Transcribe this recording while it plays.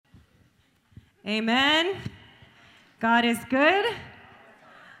Amen. God is good.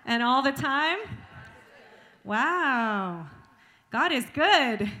 And all the time? Wow. God is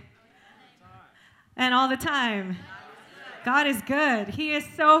good. And all the time. God is good. He is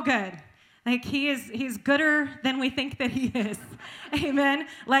so good. Like he's gooder than we think that he is. Amen.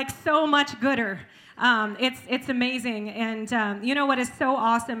 Like so much gooder. It's amazing. And you know what is so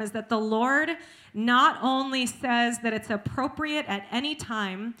awesome is that the Lord not only says that it's appropriate at any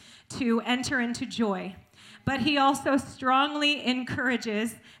time to enter into joy, but he also strongly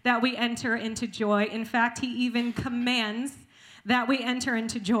encourages that we enter into joy. In fact, he even commands that we enter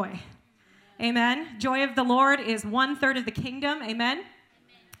into joy. Amen. Joy of the Lord is 1/3 of the kingdom. Amen.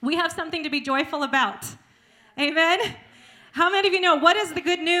 We have something to be joyful about. Amen. How many of you know what is the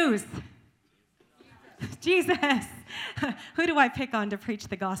good news? Jesus. Who do I pick on to preach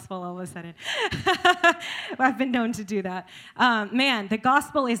the gospel all of a sudden? I've been known to do that. Man, the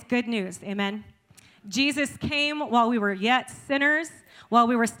gospel is good news. Amen. Jesus came while we were yet sinners, while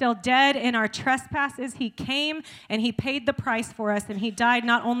we were still dead in our trespasses. He came and he paid the price for us, and he died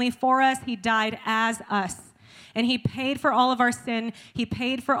not only for us, he died as us. And he paid for all of our sin. He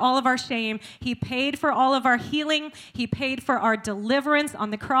paid for all of our shame. He paid for all of our healing. He paid for our deliverance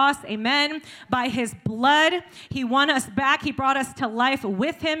on the cross. Amen. By his blood, he won us back. He brought us to life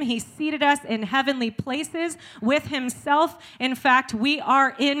with him. He seated us in heavenly places with himself. In fact, we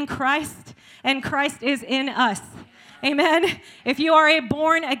are in Christ, and Christ is in us. Amen. If you are a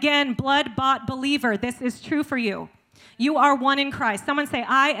born-again, blood-bought believer, this is true for you. You are one in Christ. Someone say,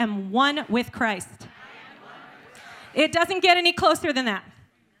 I am one with Christ. It doesn't get any closer than that.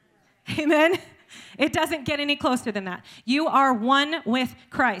 Amen? It doesn't get any closer than that. You are one with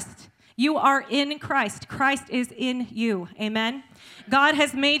Christ. You are in Christ. Christ is in you. Amen? God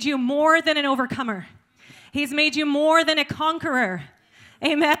has made you more than an overcomer. He's made you more than a conqueror.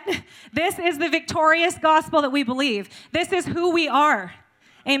 Amen? This is the victorious gospel that we believe. This is who we are.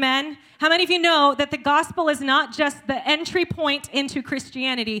 Amen? How many of you know that the gospel is not just the entry point into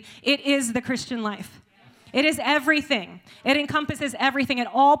Christianity? It is the Christian life. It is everything. It encompasses everything. It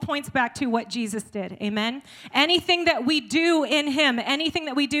all points back to what Jesus did. Amen? Anything that we do in him, anything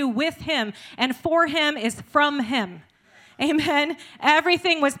that we do with him and for him is from him. Amen?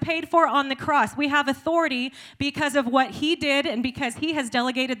 Everything was paid for on the cross. We have authority because of what he did and because he has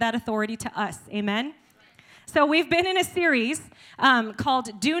delegated that authority to us. Amen? So we've been in a series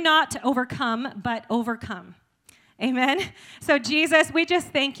called Do Not Overcome, But Overcome. Amen. So Jesus, we just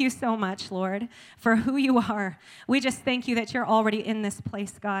thank you so much, Lord, for who you are. We just thank you that you're already in this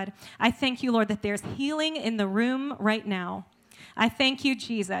place, God. I thank you, Lord, that there's healing in the room right now. I thank you,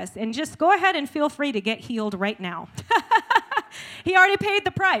 Jesus. And just go ahead and feel free to get healed right now. He already paid the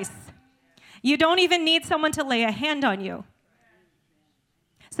price. You don't even need someone to lay a hand on you.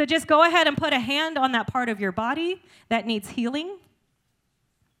 So just go ahead and put a hand on that part of your body that needs healing.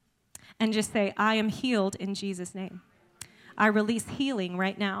 And just say, I am healed in Jesus' name. I release healing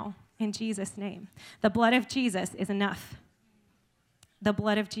right now in Jesus' name. The blood of Jesus is enough. The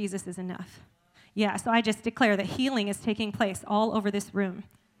blood of Jesus is enough. Yeah, so I just declare that healing is taking place all over this room.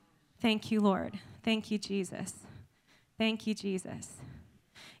 Thank you, Lord. Thank you, Jesus. Thank you, Jesus.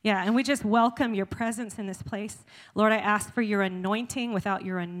 Yeah, and we just welcome your presence in this place. Lord, I ask for your anointing. Without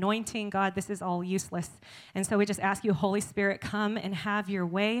your anointing, God, this is all useless. And so we just ask you, Holy Spirit, come and have your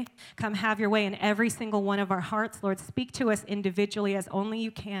way. Come have your way in every single one of our hearts. Lord, speak to us individually as only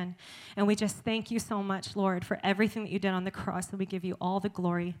you can. And we just thank you so much, Lord, for everything that you did on the cross. And we give you all the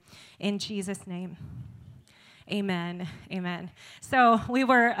glory in Jesus' name. Amen. Amen. So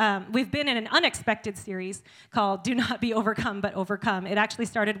we've been in an unexpected series called Do Not Be Overcome, But Overcome. It actually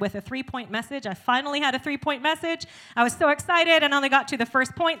started with a 3-point message. I finally had a 3-point message. I was so excited and only got to the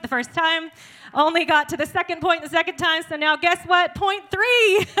first point the first time. Only got to the second point the second time. So now guess what? Point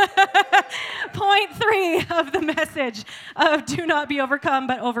 3. Point 3 of the message of Do Not Be Overcome,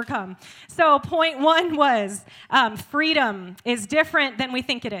 But Overcome. So point 1 was freedom is different than we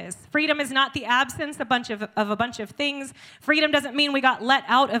think it is. Freedom is not the absence of a bunch of things. Freedom doesn't mean we got let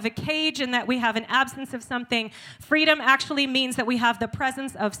out of a cage and that we have an absence of something. Freedom actually means that we have the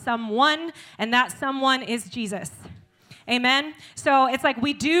presence of someone, and that someone is Jesus. Amen? So it's like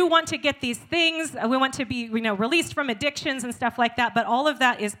we do want to get these things. We want to be, released from addictions and stuff like that, but all of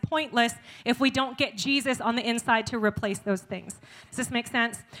that is pointless if we don't get Jesus on the inside to replace those things. Does this make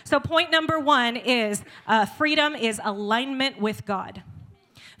sense? So point number 1 is freedom is alignment with God.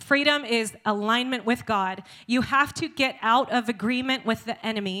 Freedom is alignment with God. You have to get out of agreement with the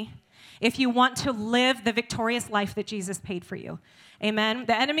enemy if you want to live the victorious life that Jesus paid for you. Amen.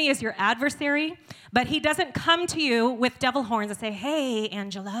 The enemy is your adversary, but he doesn't come to you with devil horns and say, hey,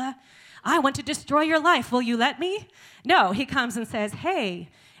 Angela, I want to destroy your life. Will you let me? No, he comes and says, hey,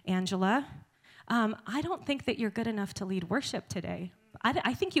 Angela, I don't think that you're good enough to lead worship today.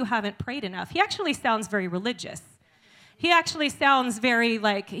 I think you haven't prayed enough. He actually sounds very religious. He actually sounds very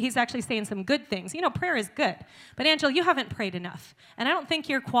like he's actually saying some good things. You know, prayer is good. But Angela, you haven't prayed enough. And I don't think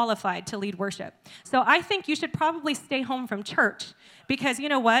you're qualified to lead worship. So I think you should probably stay home from church because you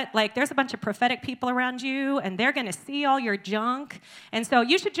know what? Like there's a bunch of prophetic people around you and they're going to see all your junk. And so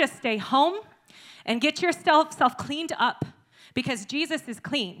you should just stay home and get yourself cleaned up because Jesus is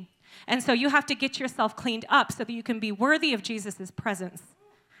clean. And so you have to get yourself cleaned up so that you can be worthy of Jesus' presence.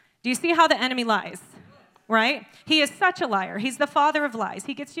 Do you see how the enemy lies? Right? He is such a liar. He's the father of lies.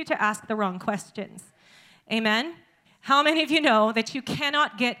 He gets you to ask the wrong questions. Amen? How many of you know that you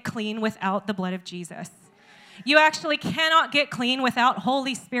cannot get clean without the blood of Jesus? You actually cannot get clean without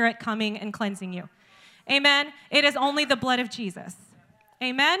Holy Spirit coming and cleansing you. Amen? It is only the blood of Jesus.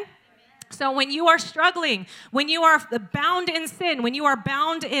 Amen? So when you are struggling, when you are bound in sin, when you are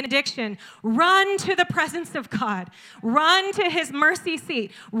bound in addiction, run to the presence of God. Run to his mercy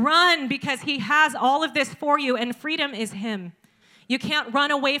seat. Run because he has all of this for you, and freedom is him. You can't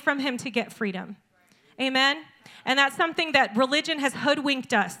run away from him to get freedom. Amen? And that's something that religion has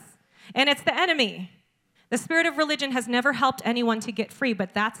hoodwinked us, and it's the enemy. The spirit of religion has never helped anyone to get free,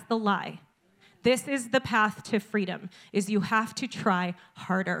 but that's the lie. This is the path to freedom, is you have to try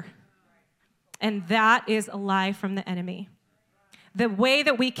harder. And that is a lie from the enemy. The way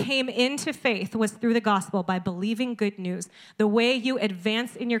that we came into faith was through the gospel, by believing good news. The way you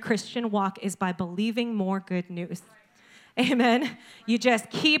advance in your Christian walk is by believing more good news. Amen. You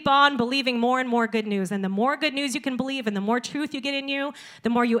just keep on believing more and more good news. And the more good news you can believe and the more truth you get in you, the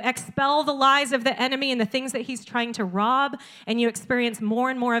more you expel the lies of the enemy and the things that he's trying to rob, and you experience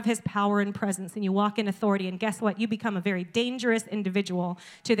more and more of his power and presence, and you walk in authority. And guess what? You become a very dangerous individual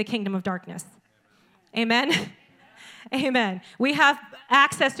to the kingdom of darkness. Amen? Amen. We have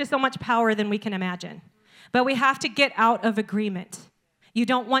access to so much power than we can imagine. But we have to get out of agreement. You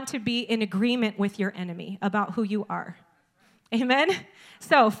don't want to be in agreement with your enemy about who you are. Amen?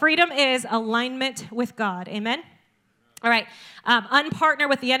 So freedom is alignment with God. Amen? All right. Unpartner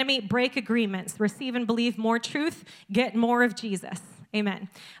with the enemy, break agreements, receive and believe more truth, get more of Jesus. Amen.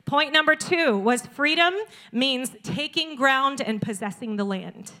 Point number 2 was freedom means taking ground and possessing the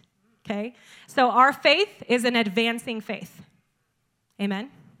land. Okay? So our faith is an advancing faith.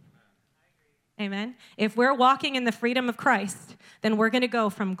 Amen? Amen? If we're walking in the freedom of Christ, then we're going to go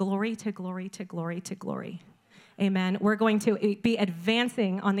from glory to glory to glory to glory. Amen? We're going to be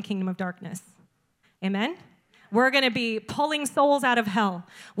advancing on the kingdom of darkness. Amen? We're going to be pulling souls out of hell.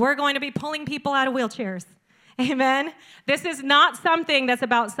 We're going to be pulling people out of wheelchairs. Amen? This is not something that's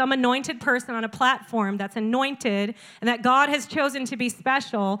about some anointed person on a platform that's anointed and that God has chosen to be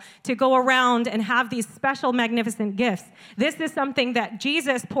special to go around and have these special, magnificent gifts. This is something that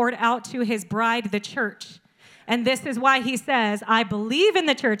Jesus poured out to his bride, the church. And this is why he says, I believe in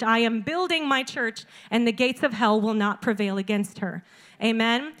the church. I am building my church, and the gates of hell will not prevail against her.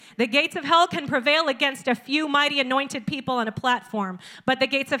 Amen? The gates of hell can prevail against a few mighty anointed people on a platform, but the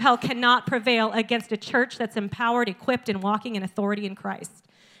gates of hell cannot prevail against a church that's empowered, equipped, and walking in authority in Christ.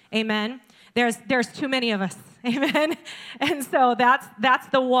 Amen? There's too many of us. Amen? And so that's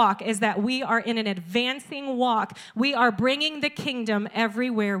the walk, is that we are in an advancing walk. We are bringing the kingdom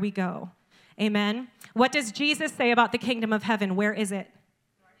everywhere we go. Amen? What does Jesus say about the kingdom of heaven? Where is it?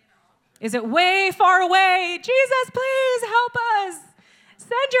 Is it way far away? Jesus, please help us.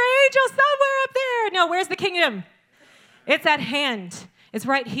 Send your angel somewhere up there. No, where's the kingdom? It's at hand. It's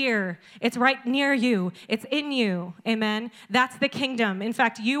right here. It's right near you. It's in you. Amen? That's the kingdom. In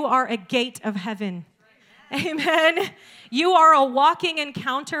fact, you are a gate of heaven. Amen? You are a walking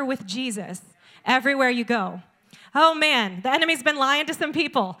encounter with Jesus everywhere you go. Oh, man, the enemy's been lying to some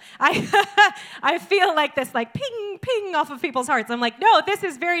people. I feel like this, like ping, ping off of people's hearts. I'm like, no, this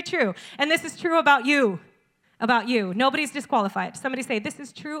is very true. And this is true about you. About you. Nobody's disqualified. Somebody say, this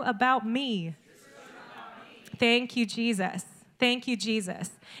is true about me. Thank you, Jesus. Thank you,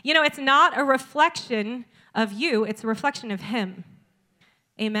 Jesus. You know, it's not a reflection of you. It's a reflection of him.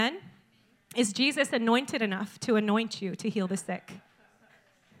 Amen? Is Jesus anointed enough to anoint you to heal the sick?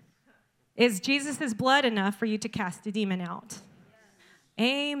 Is Jesus' blood enough for you to cast a demon out?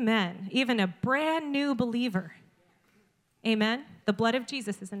 Amen. Even a brand new believer. Amen. The blood of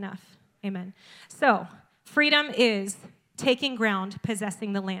Jesus is enough. Amen. So, freedom is taking ground,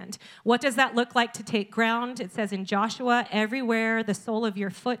 possessing the land. What does that look like to take ground? It says in Joshua, everywhere the sole of your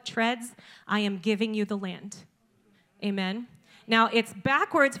foot treads, I am giving you the land. Amen. Now, it's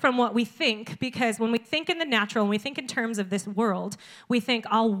backwards from what we think, because when we think in the natural and we think in terms of this world, we think,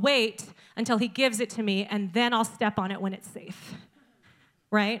 I'll wait until he gives it to me, and then I'll step on it when it's safe,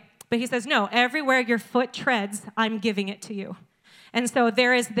 right? But he says, no, everywhere your foot treads, I'm giving it to you. And so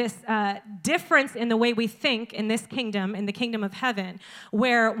there is this difference in the way we think in this kingdom, in the kingdom of heaven,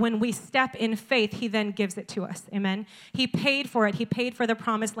 where when we step in faith, he then gives it to us, amen? He paid for it. He paid for the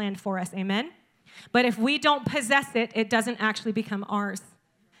promised land for us, amen? But if we don't possess it, it doesn't actually become ours,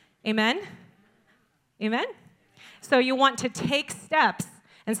 amen? Amen? So you want to take steps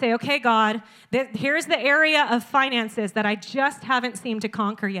and say, okay, God, here's the area of finances that I just haven't seemed to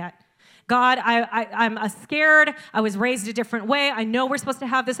conquer yet. God, I'm scared. I was raised a different way. I know we're supposed to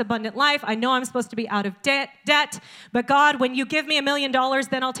have this abundant life. I know I'm supposed to be out of debt. But God, when you give me $1 million,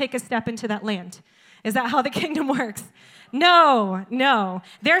 then I'll take a step into that land. Is that how the kingdom works? No.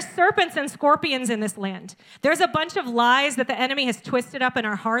 There's serpents and scorpions in this land. There's a bunch of lies that the enemy has twisted up in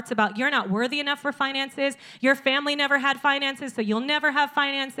our hearts about you're not worthy enough for finances. Your family never had finances, so you'll never have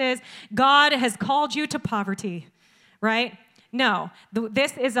finances. God has called you to poverty, right? No,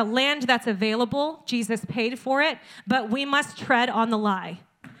 this is a land that's available. Jesus paid for it, but we must tread on the lie.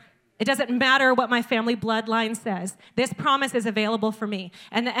 It doesn't matter what my family bloodline says. This promise is available for me.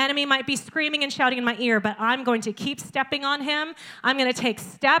 And the enemy might be screaming and shouting in my ear, but I'm going to keep stepping on him. I'm going to take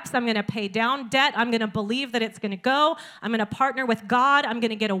steps. I'm going to pay down debt. I'm going to believe that it's going to go. I'm going to partner with God. I'm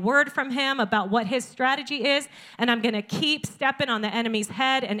going to get a word from him about what his strategy is. And I'm going to keep stepping on the enemy's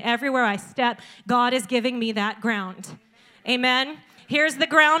head. And everywhere I step, God is giving me that ground. Amen. Here's the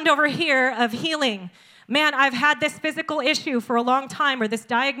ground over here of healing. Man, I've had this physical issue for a long time, or this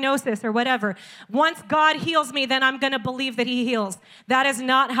diagnosis or whatever. Once God heals me, then I'm going to believe that he heals. That is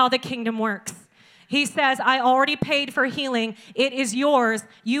not how the kingdom works. He says, I already paid for healing. It is yours.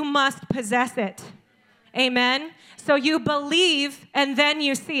 You must possess it. Amen. So you believe and then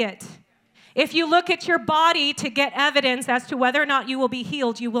you see it. If you look at your body to get evidence as to whether or not you will be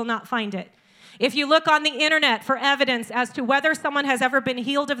healed, you will not find it. If you look on the internet for evidence as to whether someone has ever been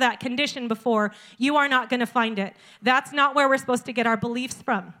healed of that condition before, you are not going to find it. That's not where we're supposed to get our beliefs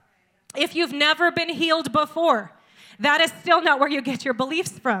from. If you've never been healed before, that is still not where you get your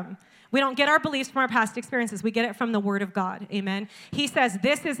beliefs from. We don't get our beliefs from our past experiences. We get it from the Word of God. Amen. He says,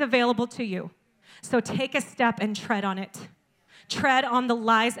 this is available to you. So take a step and tread on it. Tread on the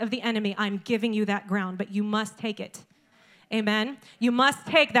lies of the enemy. I'm giving you that ground, but you must take it. Amen. You must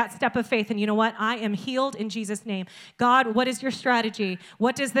take that step of faith. And you know what? I am healed in Jesus' name. God, what is your strategy?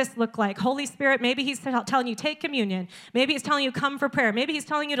 What does this look like? Holy Spirit, maybe he's telling you take communion. Maybe he's telling you come for prayer. Maybe he's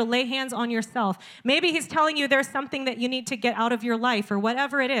telling you to lay hands on yourself. Maybe he's telling you there's something that you need to get out of your life or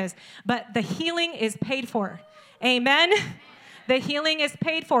whatever it is. But the healing is paid for. Amen. The healing is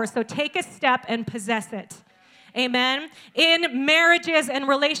paid for. So take a step and possess it. Amen. In marriages and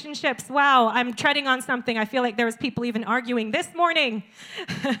relationships, wow, I'm treading on something. I feel like there was people even arguing this morning.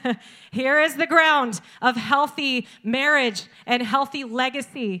 Here is the ground of healthy marriage and healthy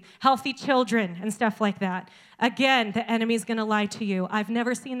legacy, healthy children and stuff like that. Again, the enemy's going to lie to you. I've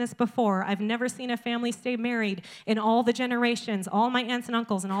never seen this before. I've never seen a family stay married in all the generations, all my aunts and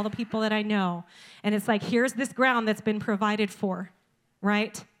uncles and all the people that I know. And it's like, here's this ground that's been provided for,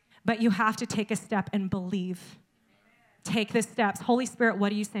 right? But you have to take a step and believe. Take the steps. Holy Spirit,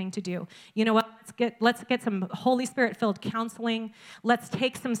 what are you saying to do? You know what? Let's get some Holy Spirit-filled counseling. Let's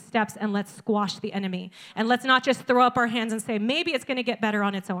take some steps and let's squash the enemy. And let's not just throw up our hands and say, maybe it's going to get better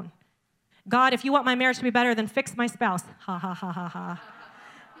on its own. God, if you want my marriage to be better, then fix my spouse. Ha, ha, ha, ha, ha.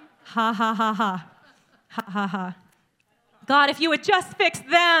 Ha, ha, ha, ha. Ha, ha, ha. God, if you would just fix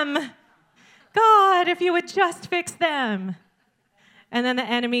them. God, if you would just fix them. And then the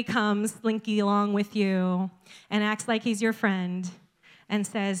enemy comes slinky along with you and acts like he's your friend and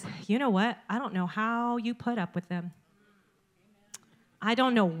says, you know what? I don't know how you put up with them. I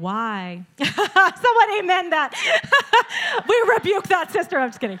don't know why. Someone amen that. We rebuke that, sister. I'm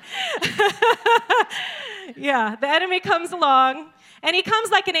just kidding. Yeah, the enemy comes along, and he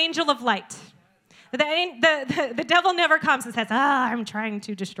comes like an angel of light. The devil never comes and says, I'm trying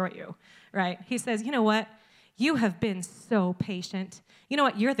to destroy you, right? He says, you know what? You have been so patient. You know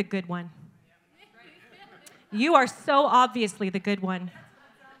what? You're the good one. You are so obviously the good one.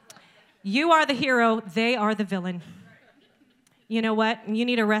 You are the hero. They are the villain. You know what? You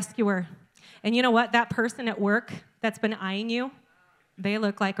need a rescuer. And you know what? That person at work that's been eyeing you, they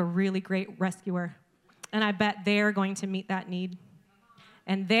look like a really great rescuer. And I bet they're going to meet that need.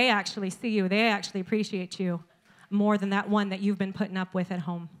 And they actually see you. They actually appreciate you more than that one that you've been putting up with at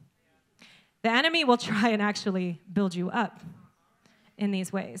home. The enemy will try and actually build you up in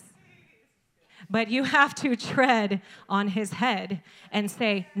these ways. But you have to tread on his head and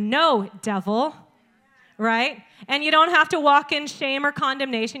say, no, devil, right? And you don't have to walk in shame or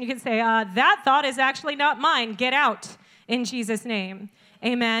condemnation. You can say, that thought is actually not mine. Get out in Jesus' name.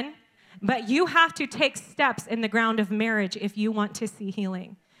 Amen? But you have to take steps in the ground of marriage if you want to see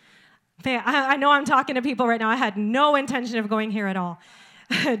healing. I know I'm talking to people right now. I had no intention of going here at all.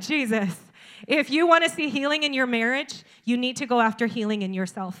 Jesus. If you want to see healing in your marriage, you need to go after healing in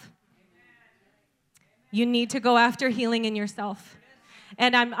yourself. You need to go after healing in yourself.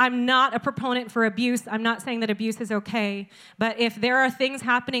 And I'm not a proponent for abuse. I'm not saying that abuse is okay. But if there are things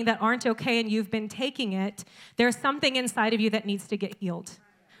happening that aren't okay and you've been taking it, there's something inside of you that needs to get healed,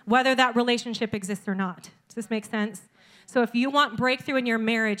 whether that relationship exists or not. Does this make sense? So if you want breakthrough in your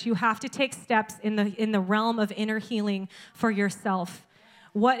marriage, you have to take steps in the realm of inner healing for yourself.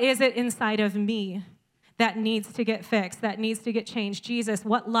 What is it inside of me that needs to get fixed, that needs to get changed? Jesus,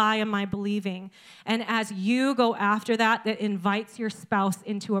 what lie am I believing? And as you go after that, that invites your spouse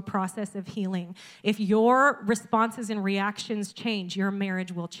into a process of healing. If your responses and reactions change, your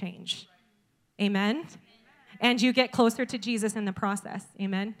marriage will change. Amen? And you get closer to Jesus in the process.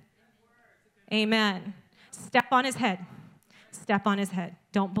 Amen? Amen. Step on his head. Step on his head.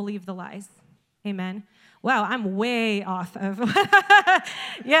 Don't believe the lies. Amen? Wow, I'm way off of.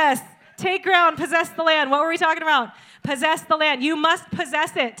 Yes. Take ground, possess the land. What were we talking about? Possess the land. You must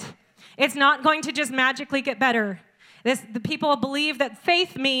possess it. It's not going to just magically get better. The people believe that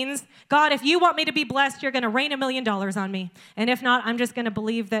faith means, God, if you want me to be blessed, you're going to rain $1 million on me. And if not, I'm just going to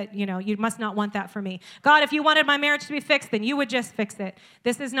believe that, you must not want that for me. God, if you wanted my marriage to be fixed, then you would just fix it.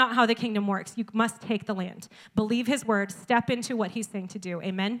 This is not how the kingdom works. You must take the land. Believe his word. Step into what he's saying to do.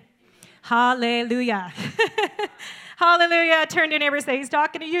 Amen? Hallelujah. Hallelujah. Turn to your neighbor and say, he's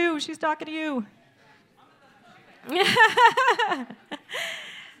talking to you. She's talking to you.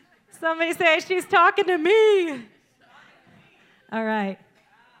 Somebody say, she's talking to me. All right.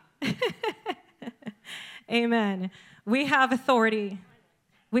 Amen. We have authority.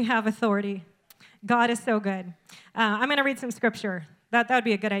 We have authority. God is so good. I'm going to read some scripture. That would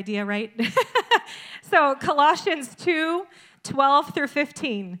be a good idea, right? So Colossians 2:12 through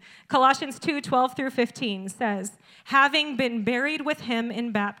 15. Colossians 2:12 through 15 says, having been buried with him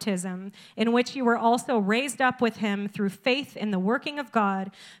in baptism, in which you were also raised up with him through faith in the working of God,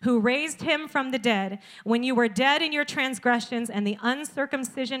 who raised him from the dead, when you were dead in your transgressions and the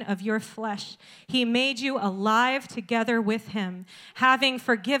uncircumcision of your flesh, he made you alive together with him, having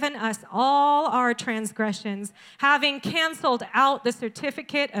forgiven us all our transgressions, having canceled out the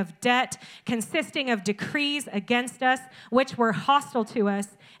certificate of debt consisting of decrees against us, which were hostile to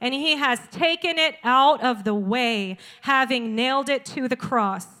us, and he has taken it out of the way, having nailed it to the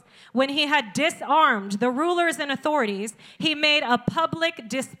cross. When he had disarmed the rulers and authorities, he made a public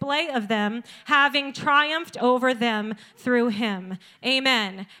display of them, having triumphed over them through him.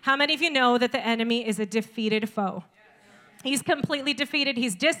 Amen. How many of you know that the enemy is a defeated foe? He's completely defeated.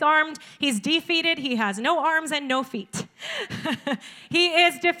 He's disarmed. He's defeated. He has no arms and no feet. He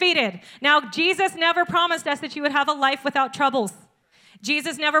is defeated. Now, Jesus never promised us that you would have a life without troubles.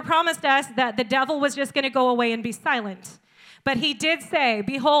 Jesus never promised us that the devil was just going to go away and be silent. But he did say,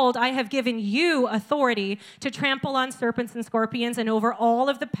 behold, I have given you authority to trample on serpents and scorpions and over all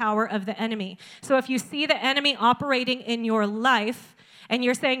of the power of the enemy. So if you see the enemy operating in your life and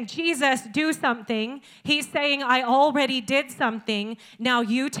you're saying, Jesus, do something, he's saying, I already did something. Now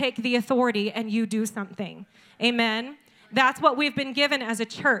you take the authority and you do something. Amen? That's what we've been given as a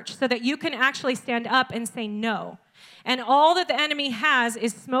church, so that you can actually stand up and say no. And all that the enemy has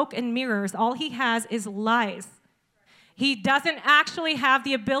is smoke and mirrors. All he has is lies. He doesn't actually have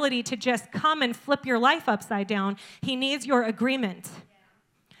the ability to just come and flip your life upside down. He needs your agreement.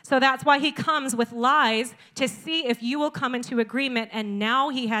 So that's why he comes with lies, to see if you will come into agreement, and now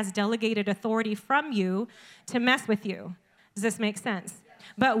he has delegated authority from you to mess with you. Does this make sense?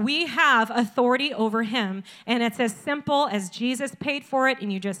 But we have authority over him, and it's as simple as Jesus paid for it,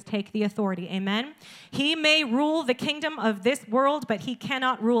 and you just take the authority. Amen? He may rule the kingdom of this world, but he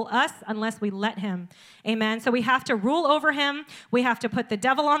cannot rule us unless we let him. Amen? So we have to rule over him. We have to put the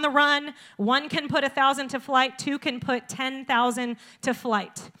devil on the run. 1 can put 1,000 to flight. 2 can put 10,000 to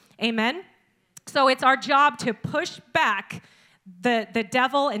flight. Amen? So it's our job to push back the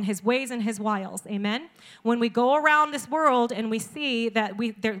devil and his ways and his wiles. Amen? When we go around this world and we see that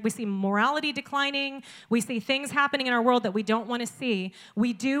we see morality declining, we see things happening in our world that we don't want to see,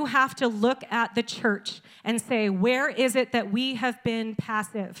 we do have to look at the church and say, where is it that we have been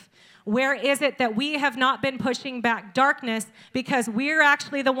passive? Where is it that we have not been pushing back darkness because we're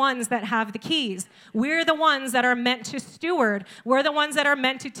actually the ones that have the keys? We're the ones that are meant to steward. We're the ones that are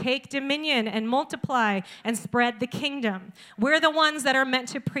meant to take dominion and multiply and spread the kingdom. We're the ones that are meant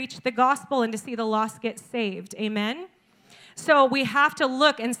to preach the gospel and to see the lost get saved. Amen? So we have to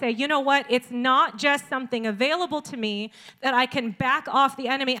look and say, you know what? It's not just something available to me that I can back off the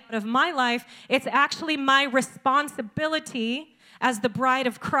enemy out of my life. It's actually my responsibility as the bride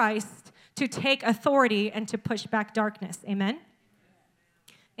of Christ to take authority and to push back darkness. Amen?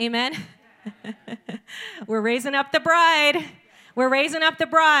 Amen? We're raising up the bride. We're raising up the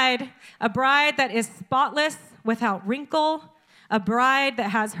bride, a bride that is spotless, without wrinkle, a bride that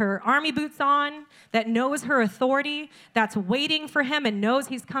has her army boots on, that knows her authority, that's waiting for him and knows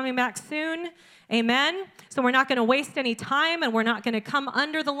he's coming back soon. Amen? So we're not going to waste any time, and we're not going to come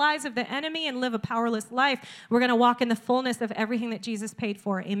under the lies of the enemy and live a powerless life. We're going to walk in the fullness of everything that Jesus paid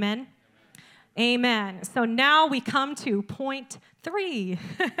for. Amen? Amen. So now we come to point 3.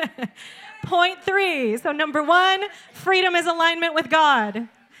 Point 3. So number 1, freedom is alignment with God.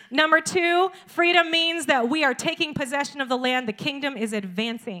 Number 2, freedom means that we are taking possession of the land. The kingdom is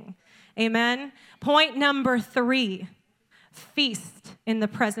advancing. Amen. Point number 3, feast in the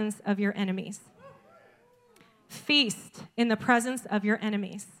presence of your enemies. Feast in the presence of your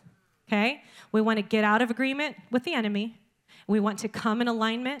enemies. Okay? We want to get out of agreement with the enemy. We want to come in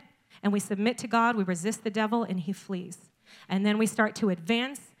alignment, and we submit to God. We resist the devil, and he flees. And then we start to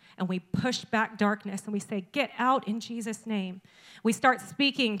advance, and we push back darkness, and we say, get out in Jesus' name. We start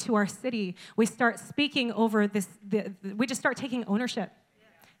speaking to our city. We start speaking over this. We just start taking ownership.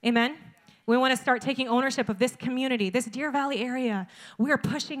 Amen? We want to start taking ownership of this community, this Deer Valley area. We are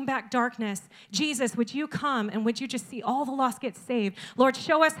pushing back darkness. Jesus, would you come and would you just see all the lost get saved? Lord,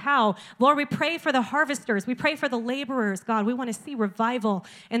 show us how. Lord, we pray for the harvesters. We pray for the laborers. God, we want to see revival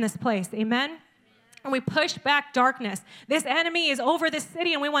in this place. Amen? And we push back darkness. This enemy is over this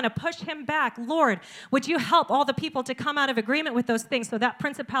city, and we want to push him back. Lord, would you help all the people to come out of agreement with those things so that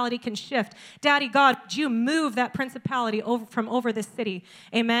principality can shift? Daddy God, would you move that principality from over this city?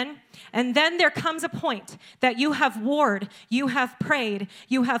 Amen? And then there comes a point that you have warred, you have prayed,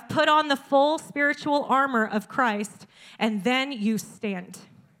 you have put on the full spiritual armor of Christ, and then you stand.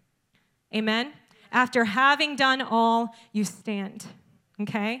 Amen? After having done all, you stand.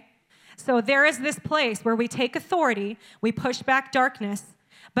 Okay? So there is this place where we take authority, we push back darkness,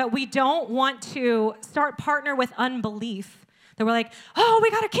 but we don't want to start partner with unbelief. That we're like, oh,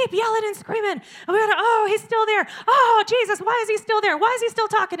 we got to keep yelling and screaming. And we got to, oh, he's still there. Oh, Jesus, why is he still there? Why is he still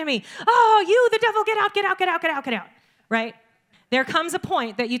talking to me? Oh, you, the devil, get out, get out, get out, get out, get out. Right? There comes a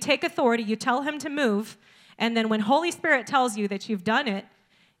point that you take authority, you tell him to move, and then when Holy Spirit tells you that you've done it,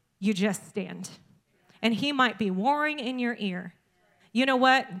 you just stand. And he might be warring in your ear. You know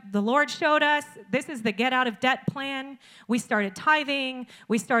what? The Lord showed us this is the get out of debt plan. We started tithing.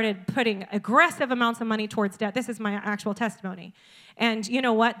 We started putting aggressive amounts of money towards debt. This is my actual testimony. And you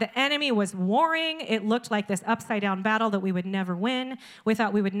know what? The enemy was warring. It looked like this upside down battle that we would never win. We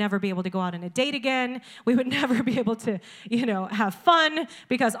thought we would never be able to go out on a date again. We would never be able to, have fun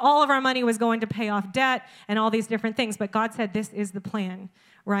because all of our money was going to pay off debt and all these different things. But God said, this is the plan,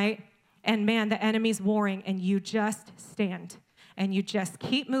 right? And man, the enemy's warring, and you just stand. And you just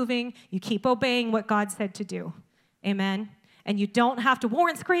keep moving. You keep obeying what God said to do. Amen? And you don't have to war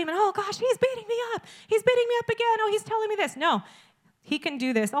and scream, and, oh, gosh, he's beating me up. He's beating me up again. Oh, he's telling me this. No, he can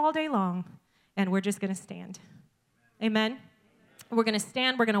do this all day long, and we're just going to stand. Amen? We're going to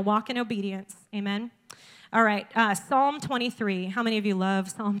stand. We're going to walk in obedience. Amen? All right, Psalm 23. How many of you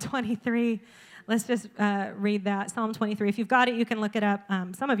love Psalm 23? Let's just read that, Psalm 23. If you've got it, you can look it up.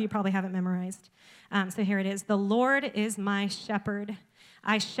 Some of you probably have it memorized. So here it is. The Lord is my shepherd.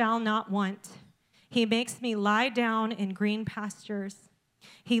 I shall not want. He makes me lie down in green pastures.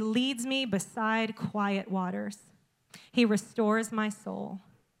 He leads me beside quiet waters. He restores my soul.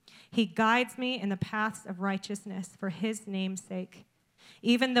 He guides me in the paths of righteousness for his name's sake.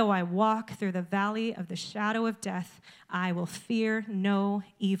 Even though I walk through the valley of the shadow of death, I will fear no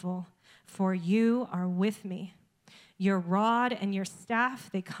evil, for you are with me. Your rod and your staff,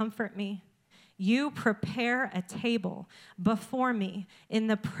 they comfort me. You prepare a table before me in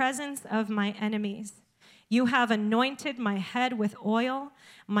the presence of my enemies. You have anointed my head with oil.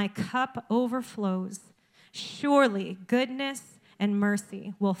 My cup overflows. Surely goodness and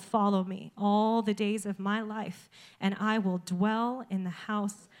mercy will follow me all the days of my life, and I will dwell in the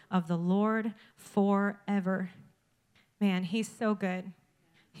house of the Lord forever. Man, he's so good.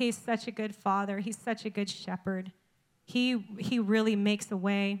 He's such a good father. He's such a good shepherd. He really makes a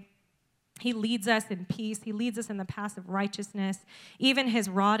way He leads us in peace. He leads us in the paths of righteousness. Even his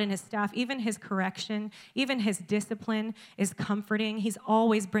rod and his staff, even his correction, even his discipline is comforting. He's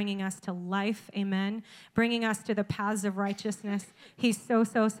always bringing us to life, amen, bringing us to the paths of righteousness. He's so,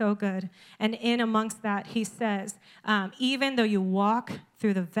 so, so good. And in amongst that, he says, even though you walk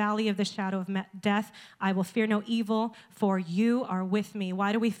through the valley of the shadow of death, I will fear no evil, for you are with me.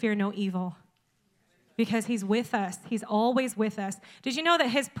 Why do we fear no evil? Because he's with us. He's always with us. Did you know that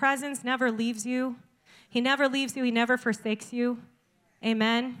his presence never leaves you? He never leaves you. He never forsakes you.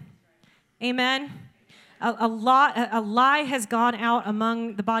 Amen. Amen. A lie has gone out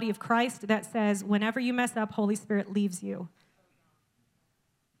among the body of Christ that says whenever you mess up, Holy Spirit leaves you.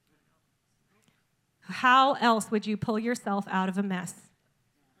 How else would you pull yourself out of a mess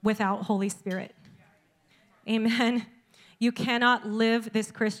without Holy Spirit? Amen. You cannot live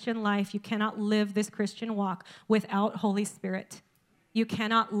this Christian life. You cannot live this Christian walk without Holy Spirit. You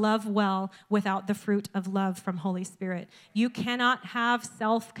cannot love well without the fruit of love from Holy Spirit. You cannot have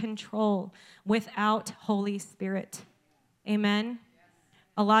self-control without Holy Spirit. Amen?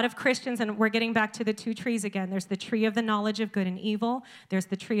 A lot of Christians, and we're getting back to the two trees again. There's the tree of the knowledge of good and evil. There's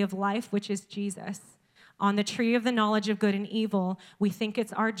the tree of life, which is Jesus. On the tree of the knowledge of good and evil, we think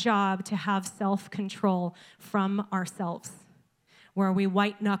it's our job to have self-control from ourselves, where we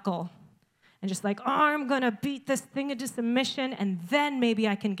white knuckle and just like, oh, I'm going to beat this thing into submission, and then maybe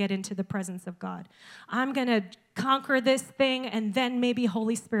I can get into the presence of God. I'm going to conquer this thing, and then maybe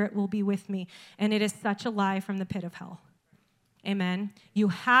Holy Spirit will be with me. And it is such a lie from the pit of hell. Amen. You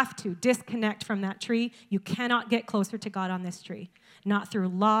have to disconnect from that tree. You cannot get closer to God on this tree. Not through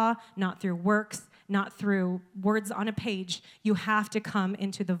law, not through works, not through words on a page. You have to come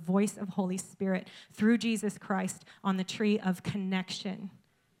into the voice of Holy Spirit through Jesus Christ on the tree of connection.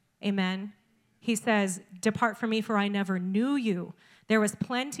 Amen. He says, depart from me, for I never knew you. There was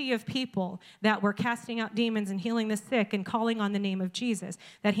plenty of people that were casting out demons and healing the sick and calling on the name of Jesus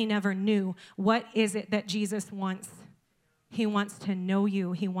that he never knew. What is it that Jesus wants? He wants to know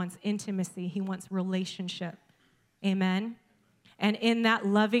you. He wants intimacy. He wants relationship. Amen. And in that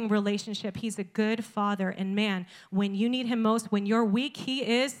loving relationship, he's a good father. And man, when you need him most, when you're weak, he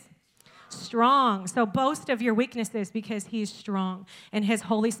is strong. So boast of your weaknesses because he's strong. And his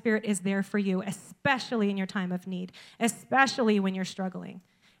Holy Spirit is there for you, especially in your time of need, especially when you're struggling.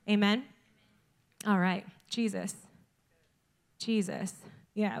 Amen? All right, Jesus.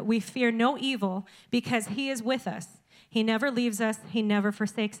 Yeah, we fear no evil because he is with us. He never leaves us. He never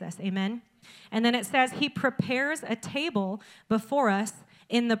forsakes us. Amen? And then it says he prepares a table before us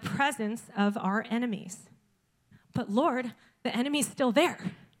in the presence of our enemies. But Lord, the enemy's still there.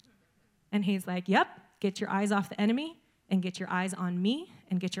 And he's like, yep, get your eyes off the enemy and get your eyes on me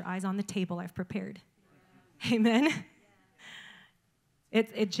and get your eyes on the table I've prepared. Amen?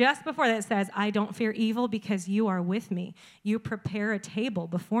 It just before that it says, I don't fear evil because you are with me. You prepare a table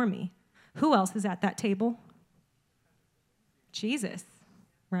before me. Who else is at that table? Jesus,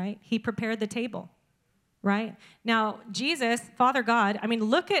 right? He prepared the table, right? Now, Jesus, Father God, I mean,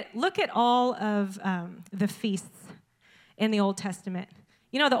 look at all of the feasts in the Old Testament.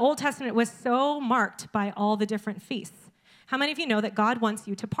 You know, the Old Testament was so marked by all the different feasts. How many of you know that God wants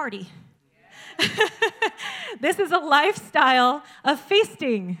you to party? This is a lifestyle of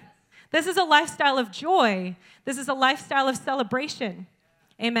feasting. This is a lifestyle of joy. This is a lifestyle of celebration.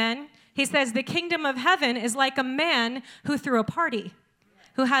 Amen? He says the kingdom of heaven is like a man who threw a party,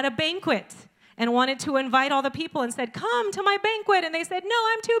 who had a banquet and wanted to invite all the people and said, come to my banquet. And they said, no,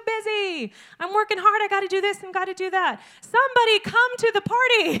 I'm too busy. I'm working hard. I got to do this and got to do that. Somebody come to the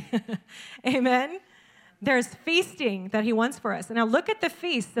party. Amen. There's feasting that he wants for us. And now look at the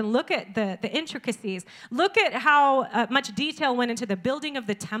feasts and look at the intricacies. Look at how much detail went into the building of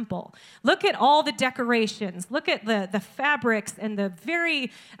the temple. Look at all the decorations. Look at the fabrics and the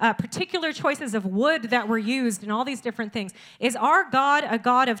very particular choices of wood that were used and all these different things. Is our God a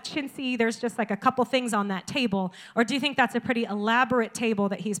God of chintzy? There's just like a couple things on that table. Or do you think that's a pretty elaborate table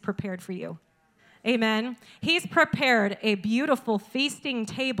that he's prepared for you? Amen. He's prepared a beautiful feasting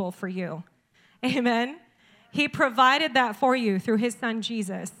table for you. Amen. He provided that for you through his son,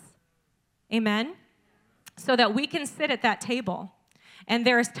 Jesus. Amen? So that we can sit at that table. And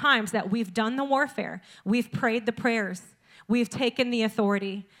there's times that we've done the warfare. We've prayed the prayers. We've taken the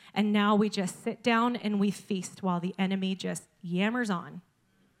authority. And now we just sit down and we feast while the enemy just yammers on.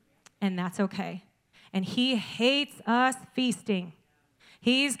 And that's okay. And he hates us feasting.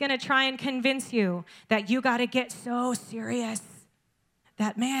 He's going to try and convince you that you got to get so serious.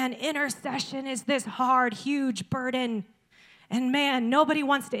 That, man, intercession is this hard, huge burden. And, man, nobody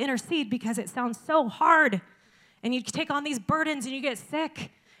wants to intercede because it sounds so hard. And you take on these burdens and you get sick.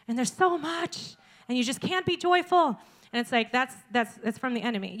 And there's so much, and you just can't be joyful. And it's like, that's from the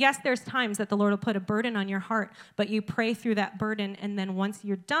enemy. Yes, there's times that the Lord will put a burden on your heart, but you pray through that burden, and then once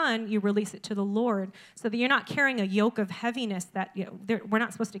you're done, you release it to the Lord so that you're not carrying a yoke of heaviness that, we're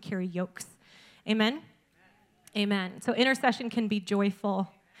not supposed to carry yokes. Amen? Amen. So intercession can be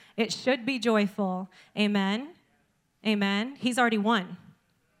joyful. It should be joyful. Amen? Amen. He's already won.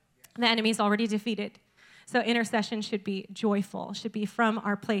 The enemy's already defeated. So intercession should be joyful, should be from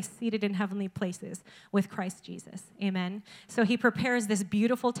our place, seated in heavenly places with Christ Jesus. Amen. So he prepares this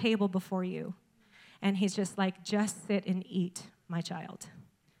beautiful table before you, and he's just like, just sit and eat, my child.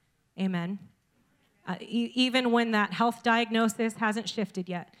 Amen. Even when that health diagnosis hasn't shifted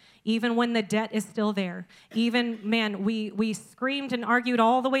yet, even when the debt is still there, even, man, we screamed and argued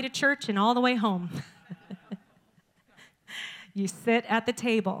all the way to church and all the way home. You sit at the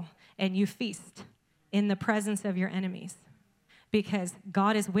table and you feast in the presence of your enemies because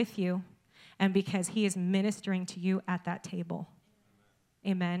God is with you and because he is ministering to you at that table.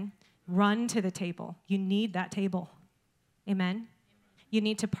 Amen. Run to the table. You need that table. Amen. You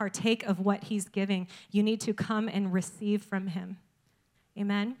need to partake of what he's giving. You need to come and receive from him.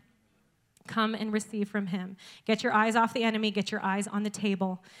 Amen. Come and receive from him. Get your eyes off the enemy. Get your eyes on the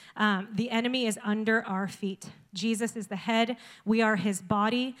table. The enemy is under our feet. Jesus is the head. We are his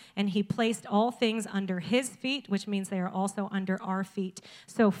body, and he placed all things under his feet, which means they are also under our feet.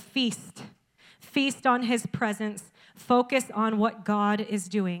 So feast. Feast on his presence. Focus on what God is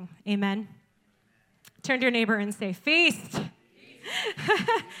doing. Amen. Turn to your neighbor and say, feast.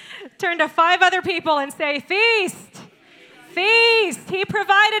 Turn to 5 other people and say, feast. Feast. He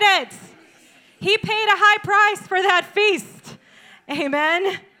provided it. He paid a high price for that feast.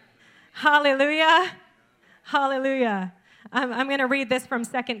 Amen. Hallelujah. Hallelujah. I'm going to read this from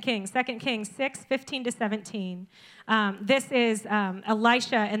 2 Kings 6:15 to 17. This is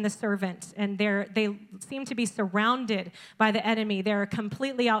Elisha and the servant, and they seem to be surrounded by the enemy. They're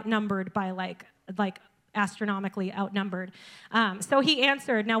completely outnumbered by like astronomically outnumbered. So he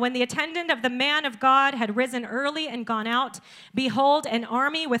answered, now when the attendant of the man of God had risen early and gone out, behold, an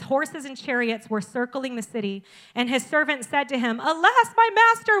army with horses and chariots were circling the city. And his servant said to him, alas, my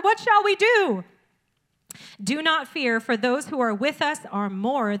master, what shall we do? Do not fear, for those who are with us are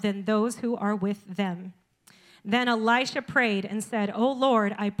more than those who are with them. Then Elisha prayed and said, O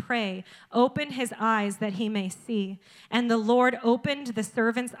Lord, I pray, open his eyes that he may see. And the Lord opened the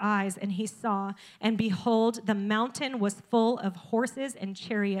servant's eyes, and he saw, and behold, the mountain was full of horses and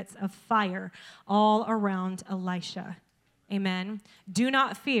chariots of fire all around Elisha. Amen. Do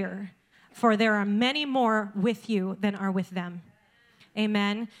not fear, for there are many more with you than are with them.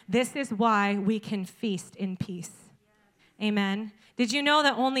 Amen. This is why we can feast in peace. Amen. Did you know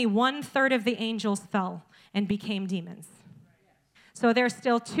that only 1/3 of the angels fell and became demons? So there's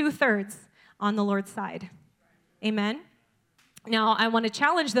still 2/3 on the Lord's side. Amen? Now, I want to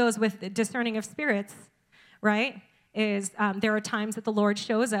challenge those with discerning of spirits, right? There are times that the Lord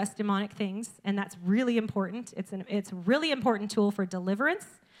shows us demonic things, and that's really important. It's a really important tool for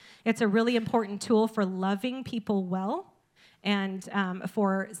deliverance. It's a really important tool for loving people well and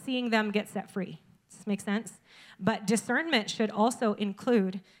for seeing them get set free. Does this make sense? But discernment should also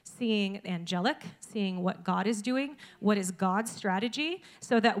include seeing angelic, seeing what God is doing, what is God's strategy,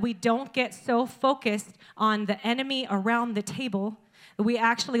 so that we don't get so focused on the enemy around the table that we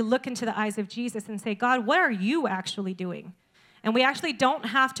actually look into the eyes of Jesus and say, God, what are you actually doing? And we actually don't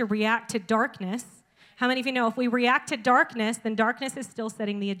have to react to darkness. How many of you know if we react to darkness, then darkness is still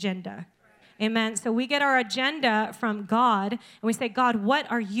setting the agenda? Amen. So we get our agenda from God, and we say, God, what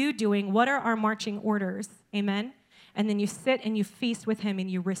are you doing? What are our marching orders? Amen. And then you sit and you feast with him and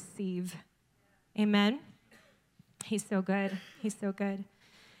you receive. Amen. He's so good. He's so good.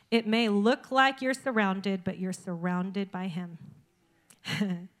 It may look like you're surrounded, but you're surrounded by him.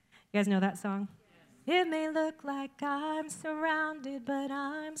 You guys know that song? It may look like I'm surrounded, but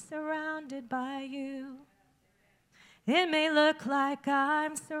I'm surrounded by you. It may look like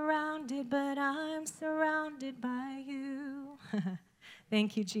I'm surrounded, but I'm surrounded by you.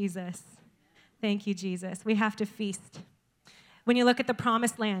 Thank you, Jesus. Thank you, Jesus. We have to feast. When you look at the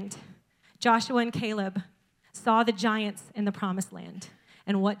promised land, Joshua and Caleb saw the giants in the promised land.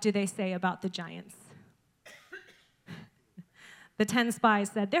 And what do they say about the giants? The 10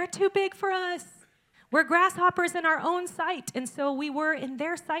 spies said, they're too big for us. We're grasshoppers in our own sight. And so we were in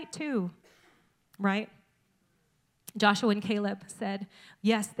their sight too, right? Joshua and Caleb said,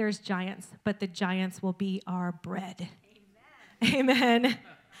 yes, there's giants, but the giants will be our bread. Amen. Amen.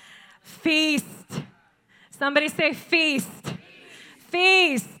 Feast. Somebody say feast.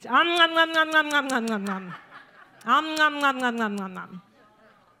 Feast. Feast.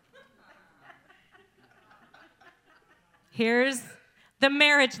 Here's the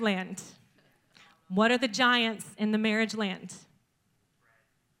marriage land. What are the giants in the marriage land?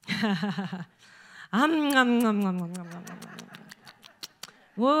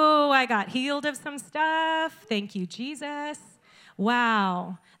 Whoa, I got healed of some stuff. Thank you, Jesus.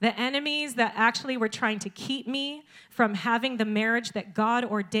 Wow. The enemies that actually were trying to keep me from having the marriage that God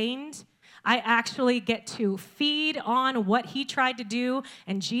ordained, I actually get to feed on what he tried to do,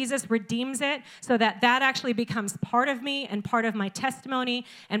 and Jesus redeems it so that that actually becomes part of me and part of my testimony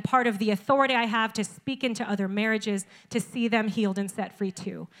and part of the authority I have to speak into other marriages to see them healed and set free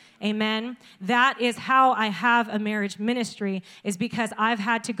too. Amen? That is how I have a marriage ministry, is because I've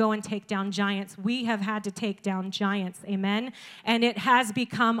had to go and take down giants. We have had to take down giants. Amen? And it has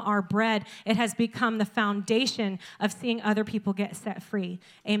become our bread. It has become the foundation of seeing other people get set free.